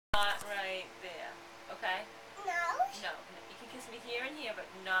not right there. Okay? No. No. You can kiss me here and here, but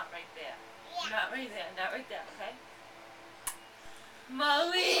not right there. Yeah. Not right there. Not right there. Okay?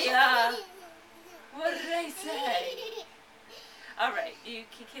 Malia! What did I say? Alright, you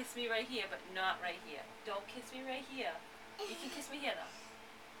can kiss me right here, but not right here. Don't kiss me right here. You can kiss me here, though.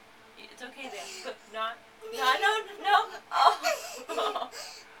 It's okay there, but not... No. Oh.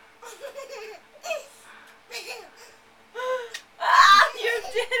 Ah, you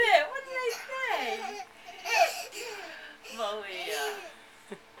did it! What did I say? Malia.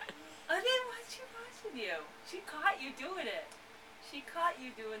 I didn't want you watching you. She caught you doing it. She caught you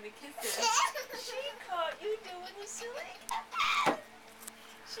doing the kisses. She caught you doing the silly.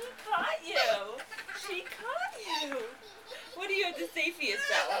 She caught you. She caught you. What do you have to say for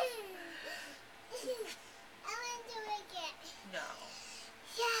yourself? I want to do it again. No.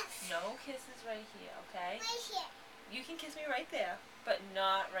 Yes. No kisses right here, okay? Right here. You can kiss me right there, but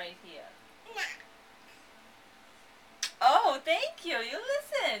not right here. No. Oh, thank you. You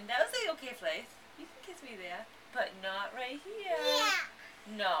listened. That was the okay place. You can kiss me there, but not right here. Yeah.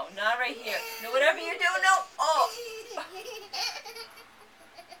 No, not right here. No, whatever you do, no. Oh.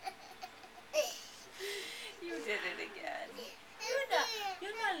 You did it again.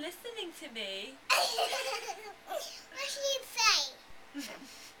 You're not listening to me. What should you say?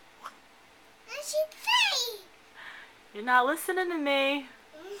 What should you say? You're not listening to me.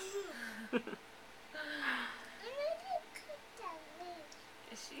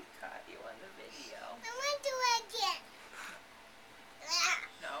 She caught you on the video. I want to do it again.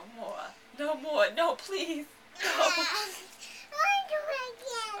 No more. No more. No, please. No. I want to do it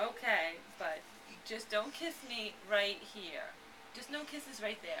again. Okay, but just don't kiss me right here. Just no kisses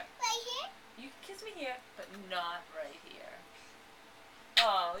right there. Right here? You can kiss me here, but not right here.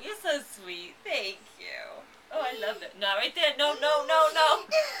 Oh, you're so sweet. Thank you. Oh, I love it. Not right there. No. No.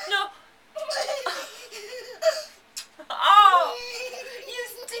 Oh, you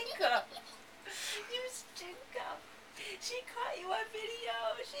stinker. You stinker. She caught you on video.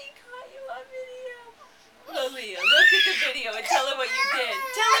 She caught you on video. Malia, look at the video and tell her what you did.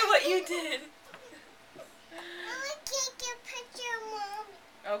 Tell her what you did. I want to take a picture of Mommy.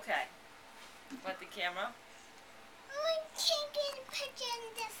 Okay. Want the camera? I want to take a picture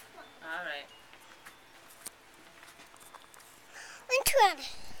of this one. All right. Which one?